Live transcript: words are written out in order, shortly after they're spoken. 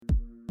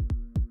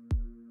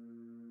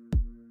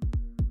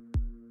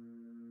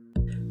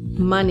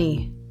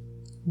money,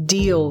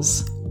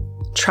 deals,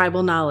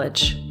 tribal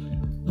knowledge,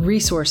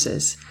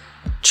 resources,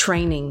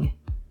 training,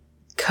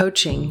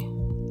 coaching,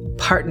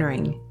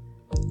 partnering.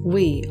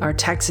 We are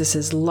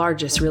Texas's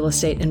largest real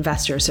estate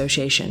investor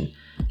association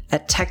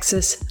at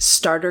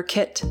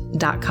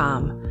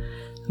texasstarterkit.com.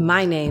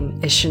 My name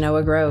is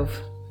Shanoa Grove.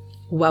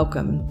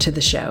 Welcome to the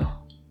show.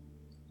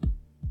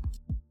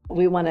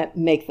 We want to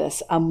make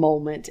this a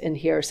moment in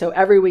here. So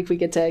every week we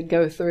get to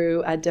go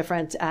through a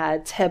different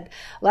tip.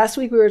 Last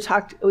week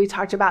we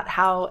talked about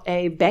how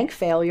a bank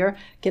failure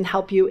can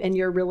help you in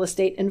your real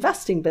estate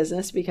investing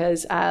business,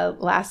 because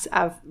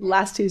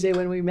last Tuesday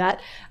when we met,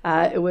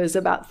 it was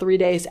about 3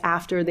 days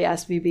after the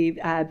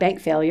SVB bank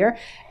failure.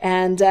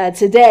 And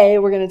today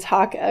we're going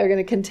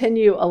to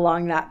continue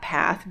along that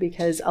path,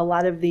 because a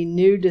lot of the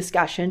new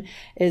discussion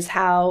is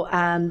how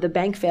the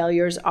bank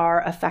failures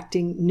are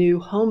affecting new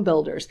home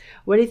builders.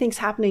 What do you think's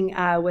happening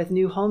with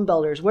new home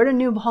builders? Where do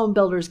new home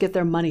builders get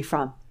their money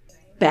from?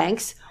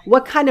 Banks.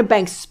 What kind of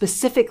banks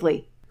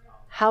specifically?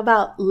 How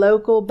about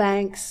local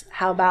banks?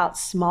 How about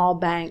small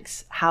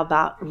banks? How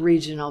about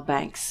regional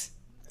banks?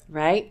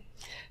 Right?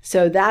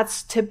 So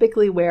that's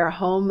typically where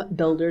home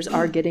builders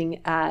are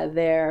getting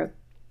their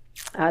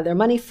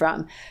money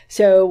from.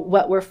 So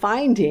what we're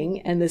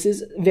finding, and this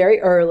is very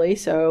early,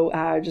 so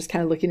just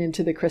kind of looking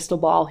into the crystal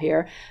ball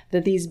here,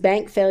 that these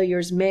bank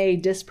failures may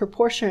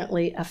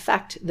disproportionately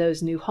affect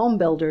those new home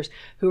builders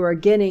who are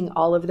getting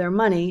all of their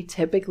money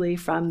typically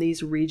from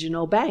these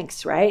regional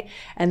banks, right?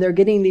 And they're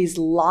getting these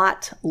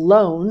lot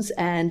loans.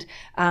 And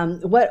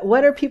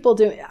what are people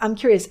doing? I'm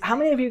curious, how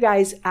many of you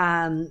guys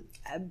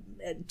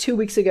 2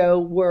 weeks ago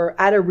were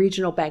at a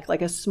regional bank,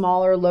 like a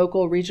smaller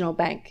local regional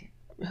bank?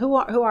 Who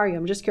are you?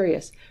 I'm just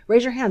curious.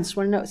 Raise your hands.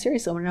 Want to know?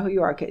 Seriously, I want to know who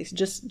you are. Okay, so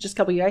just a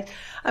couple of you guys.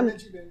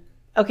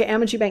 Okay,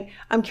 Amegy Bank.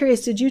 I'm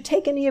curious. Did you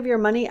take any of your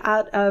money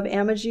out of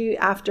Amegy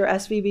after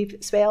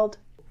SVB failed?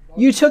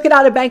 You took it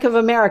out of Bank of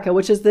America,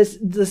 which is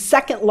the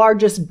second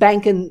largest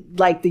bank in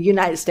like the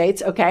United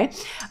States. Okay.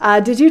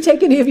 Did you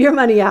take any of your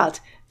money out?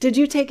 Did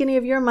you take any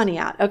of your money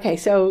out? Okay,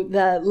 so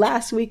the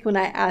last week when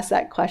I asked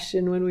that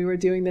question, when we were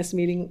doing this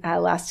meeting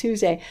last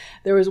Tuesday,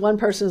 there was one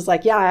person who was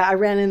like, yeah, I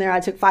ran in there,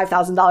 I took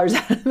 $5,000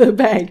 out of the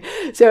bank.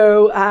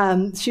 So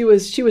she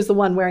was the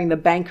one wearing the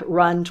Bank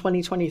Run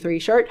 2023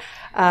 shirt.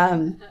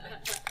 So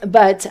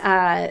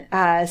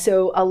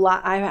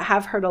I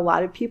have heard a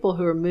lot of people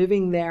who are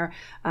moving their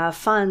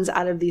funds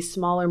out of these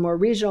smaller, more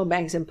regional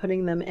banks and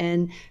putting them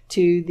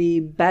into the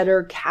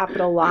better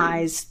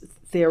capitalized,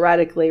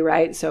 theoretically,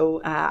 right?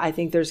 So I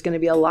think there's going to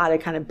be a lot of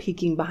kind of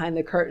peeking behind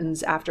the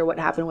curtains after what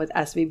happened with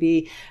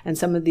SVB and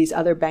some of these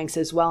other banks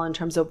as well, in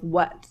terms of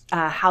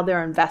how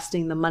they're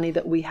investing the money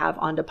that we have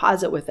on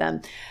deposit with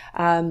them.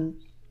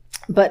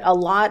 But a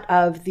lot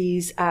of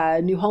these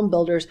new home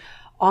builders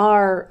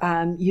are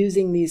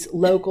using these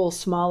local,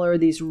 smaller,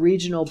 these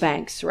regional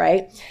banks,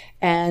 right?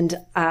 And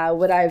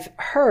what I've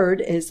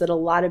heard is that a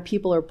lot of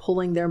people are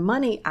pulling their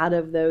money out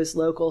of those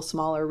local,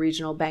 smaller,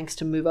 regional banks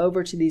to move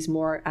over to these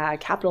more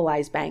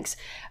capitalized banks,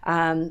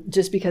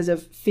 just because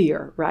of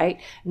fear,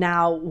 right?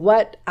 Now,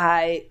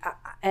 I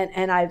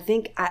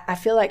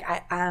feel like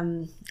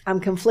I'm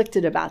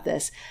conflicted about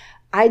this.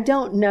 I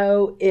don't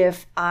know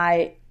if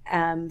I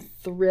am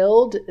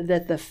thrilled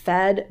that the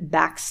Fed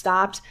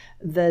backstopped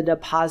the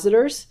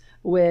depositors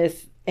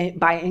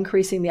by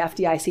increasing the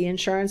FDIC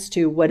insurance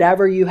to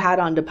whatever you had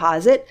on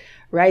deposit,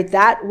 right?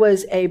 That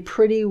was a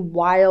pretty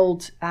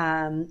wild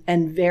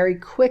and very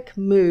quick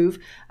move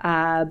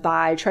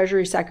by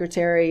Treasury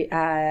Secretary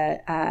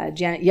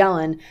Janet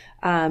Yellen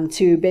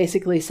to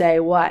basically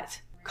say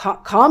what?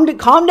 Calm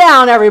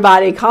down,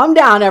 everybody. Calm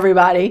down,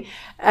 everybody,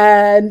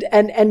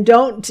 and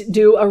don't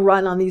do a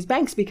run on these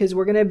banks, because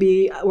we're gonna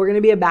be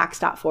a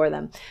backstop for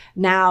them.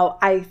 Now,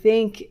 I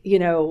think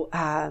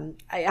I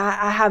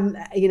have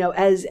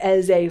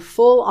as a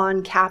full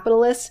on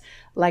capitalist,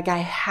 like I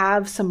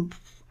have some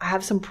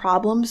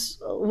problems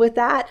with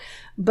that,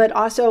 but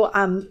also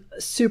I'm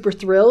super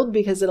thrilled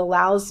because it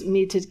allows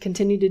me to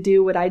continue to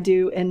do what I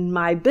do in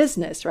my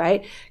business,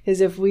 right?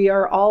 Because if we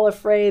are all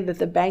afraid that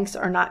the banks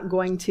are not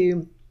going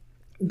to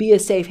be a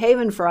safe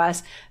haven for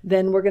us,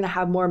 then we're going to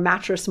have more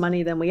mattress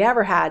money than we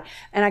ever had.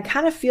 And I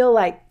kind of feel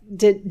like,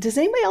 does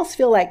anybody else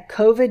feel like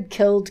COVID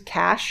killed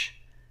cash?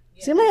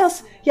 Does anybody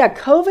else? Yeah,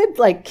 COVID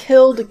like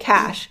killed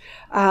cash.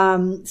 But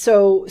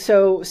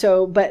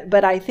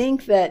I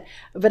think that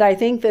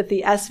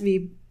the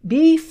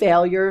SVB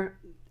failure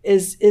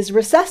is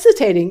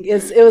resuscitating.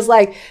 It was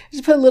like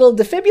just put a little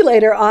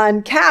defibrillator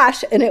on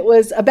cash and it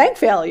was a bank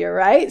failure,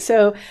 right?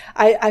 So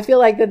I feel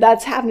like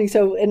that's happening.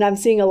 So, and I'm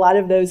seeing a lot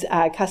of those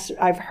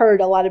I've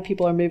heard a lot of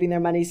people are moving their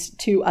monies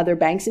to other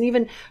banks, and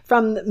even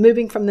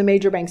moving from the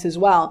major banks as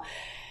well.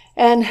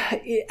 And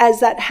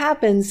as that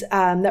happens,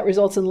 that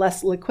results in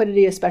less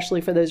liquidity, especially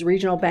for those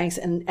regional banks.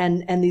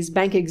 And these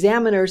bank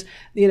examiners,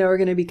 are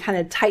going to be kind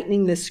of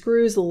tightening the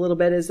screws a little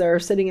bit as they're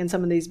sitting in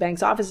some of these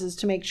banks' offices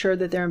to make sure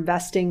that they're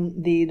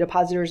investing the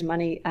depositors'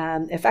 money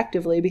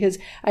effectively. Because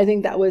I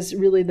think that was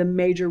really the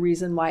major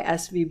reason why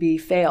SVB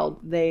failed.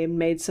 They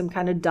made some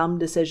kind of dumb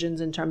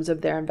decisions in terms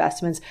of their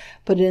investments,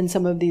 put in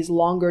some of these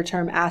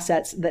longer-term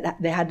assets that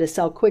they had to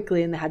sell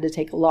quickly and they had to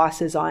take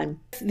losses on.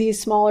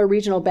 These smaller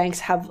regional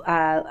banks have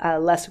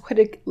less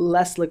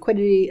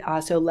liquidity,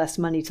 so less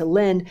money to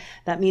lend.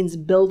 That means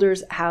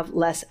builders have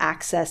less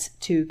access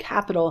to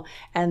capital,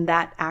 and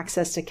that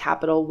access to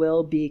capital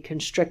will be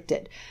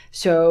constricted.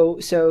 So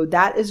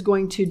that is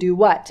going to do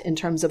what in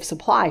terms of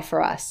supply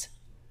for us?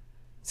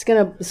 It's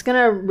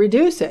gonna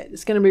reduce it.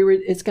 It's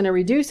gonna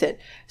reduce it.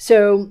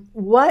 So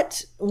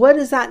what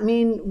does that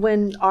mean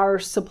when our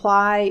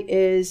supply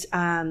is?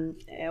 How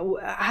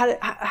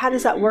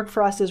does that work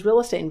for us as real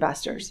estate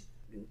investors?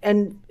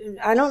 And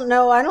I don't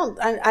know.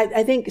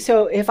 I think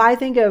so. If I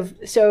think of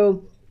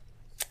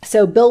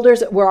so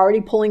builders were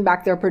already pulling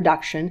back their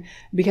production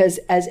because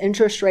as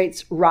interest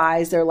rates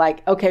rise, they're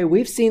like, okay,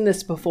 we've seen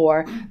this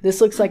before.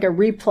 This looks like a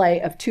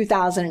replay of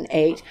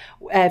 2008.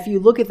 If you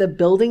look at the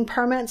building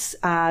permits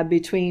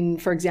between,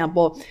 for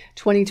example,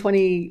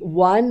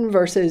 2021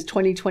 versus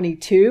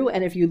 2022,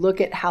 and if you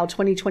look at how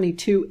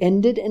 2022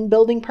 ended in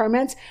building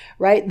permits,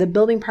 right, the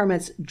building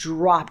permits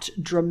dropped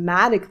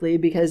dramatically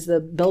because the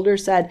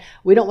builders said,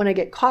 we don't want to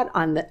get caught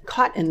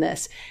in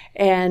this.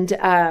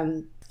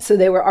 And so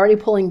they were already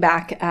pulling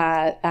back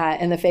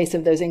in the face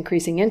of those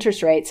increasing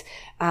interest rates.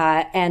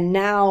 And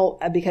now,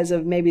 because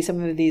of maybe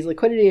some of these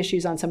liquidity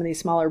issues on some of these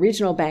smaller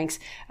regional banks,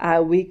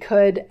 we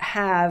could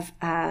have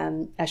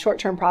a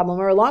short-term problem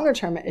or a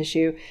longer-term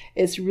issue.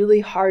 It's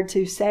really hard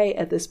to say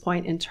at this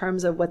point in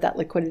terms of what that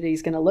liquidity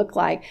is going to look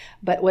like.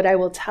 But what I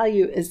will tell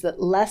you is that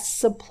less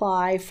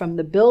supply from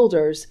the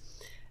builders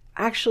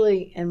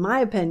actually, in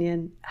my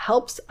opinion,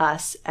 helps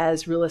us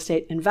as real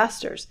estate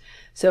investors.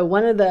 So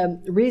one of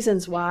the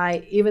reasons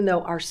why, even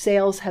though our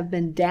sales have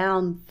been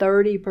down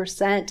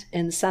 30%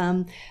 in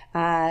some,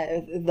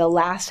 the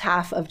last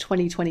half of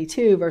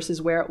 2022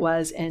 versus where it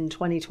was in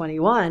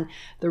 2021,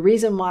 the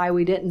reason why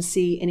we didn't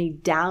see any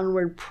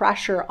downward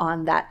pressure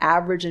on that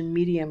average and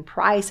median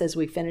price as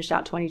we finished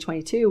out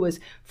 2022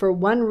 was for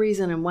one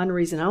reason and one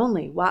reason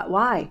only.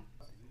 Why?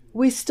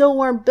 We still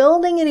weren't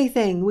building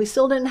anything. We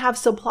still didn't have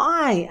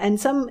supply.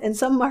 And in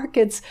some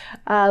markets,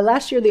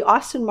 last year, the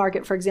Austin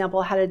market, for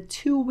example, had a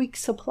 2-week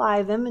supply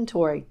of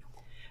inventory.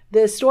 The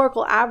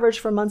historical average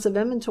for months of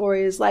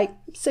inventory is like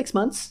 6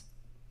 months.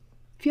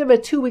 If you have a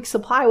 2-week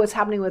supply, what's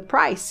happening with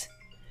price?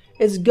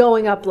 It's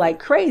going up like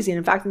crazy. And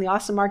in fact, in the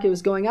Austin market, it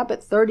was going up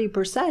at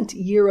 30%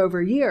 year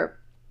over year.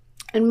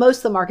 In most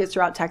of the markets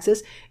throughout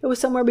Texas, it was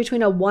somewhere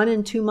between a 1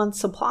 and 2 month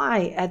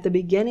supply at the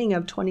beginning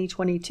of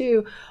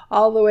 2022,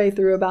 all the way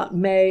through about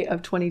May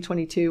of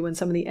 2022, when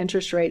some of the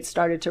interest rates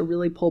started to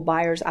really pull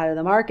buyers out of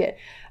the market.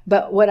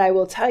 But what I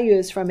will tell you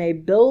is from a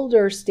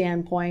builder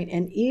standpoint,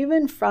 and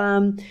even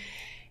from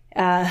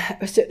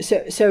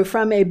so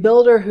from a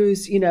builder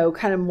who's,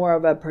 kind of more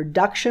of a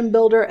production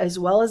builder, as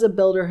well as a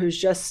builder who's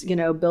just,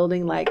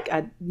 building like,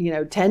 10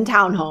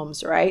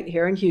 townhomes, right,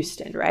 here in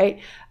Houston, right?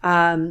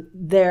 When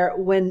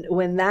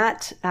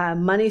that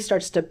money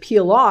starts to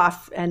peel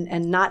off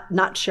and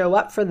not show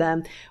up for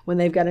them when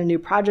they've got a new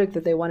project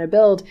that they want to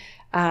build,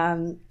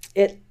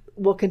 it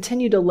will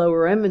continue to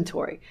lower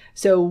inventory.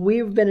 So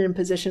we've been in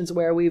positions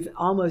where we've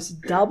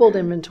almost doubled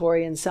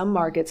inventory in some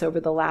markets over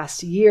the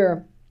last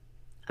year.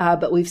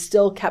 But we've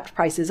still kept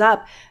prices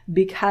up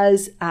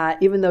because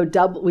even though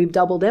we've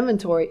doubled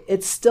inventory,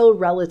 it's still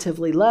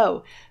relatively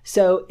low.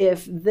 So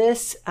if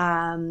this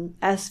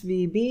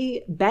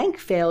SVB bank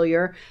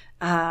failure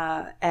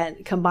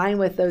and combined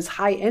with those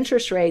high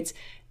interest rates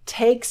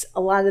takes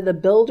a lot of the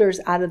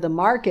builders out of the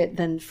market,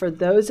 then for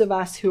those of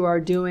us who are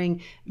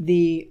doing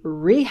the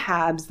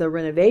rehabs, the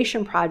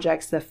renovation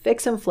projects, the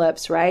fix and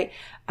flips, right?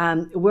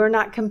 We're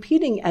not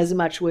competing as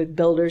much with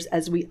builders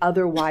as we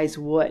otherwise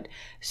would.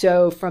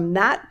 So from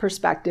that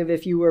perspective,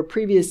 if you were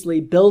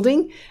previously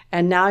building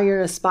and now you're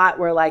in a spot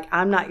where like,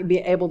 I'm not be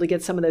able to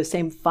get some of those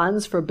same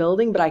funds for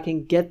building, but I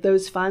can get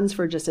those funds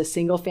for just a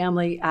single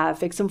family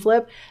fix and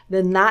flip,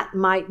 then that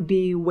might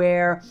be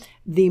where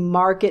the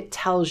market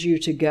tells you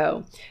to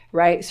go,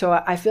 right? So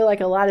I feel like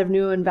a lot of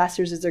new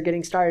investors, as they're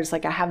getting started, it's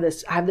like, I have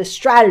this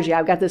strategy,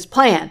 I've got this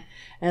plan.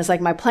 And it's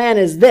like, my plan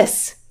is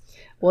this.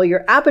 Well,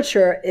 your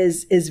aperture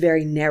is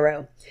very narrow.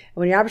 And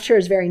when your aperture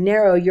is very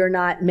narrow, you're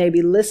not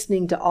maybe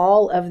listening to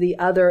all of the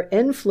other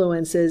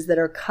influences that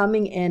are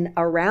coming in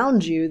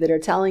around you that are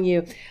telling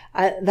you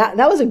that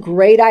was a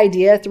great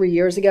idea 3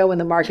 years ago when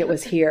the market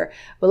was here.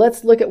 But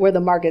let's look at where the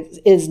market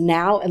is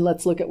now, and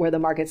let's look at where the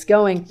market's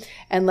going,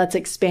 and let's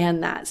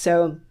expand that.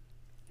 So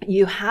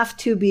you have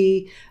to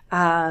be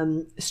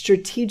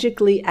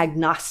strategically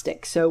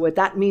agnostic. So what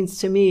that means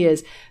to me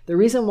is the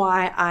reason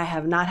why I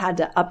have not had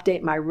to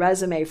update my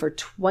resume for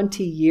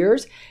 20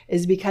 years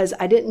is because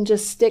I didn't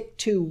just stick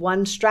to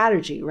one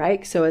strategy,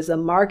 right? So as the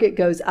market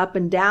goes up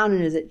and down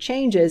and as it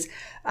changes,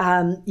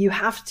 you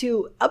have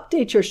to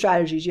update your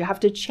strategies. You have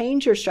to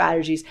change your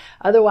strategies.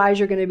 Otherwise,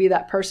 you're going to be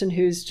that person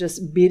who's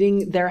just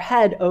beating their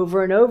head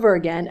over and over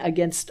again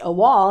against a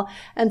wall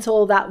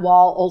until that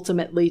wall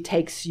ultimately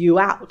takes you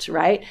out,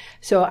 right?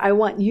 So I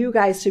want you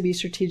guys to be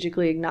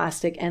strategically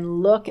agnostic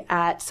and look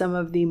at some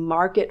of the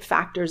market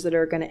factors that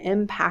are going to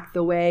impact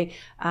the way,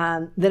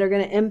 that are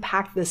going to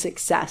impact the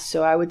success.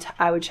 So I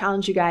would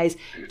challenge you guys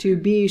to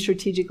be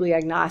strategically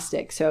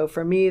agnostic. So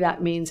for me,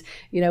 that means,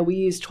 we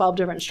use 12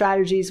 different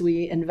strategies.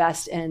 We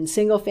invest in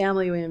single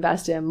family, we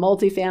invest in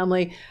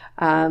multifamily.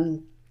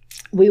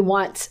 We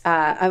want,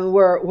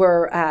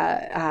 we're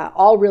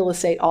all real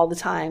estate all the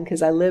time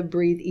because I live,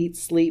 breathe, eat,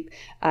 sleep,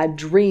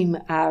 dream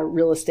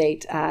real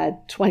estate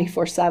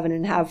 24/7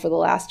 and have for the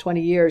last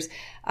 20 years.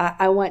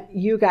 I want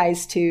you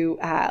guys to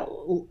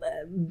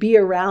be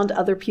around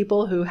other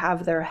people who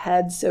have their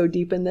heads so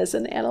deep in this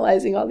and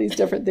analyzing all these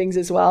different things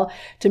as well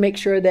to make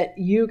sure that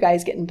you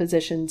guys get in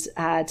positions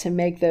to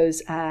make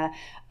those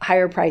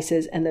higher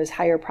prices and those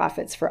higher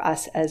profits for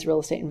us as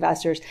real estate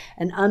investors,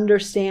 and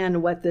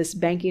understand what this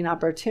banking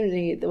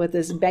opportunity, what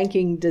this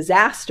banking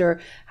disaster,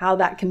 how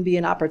that can be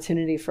an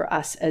opportunity for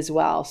us as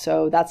well.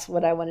 So that's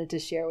what I wanted to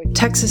share with you.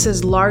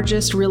 Texas's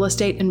largest real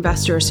estate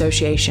investor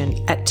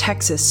association at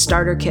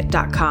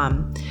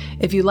TexasStarterKit.com.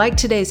 If you like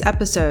today's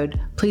episode,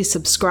 please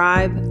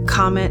subscribe,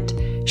 comment,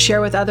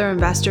 share with other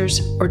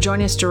investors, or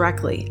join us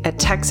directly at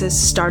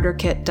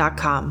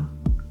TexasStarterKit.com.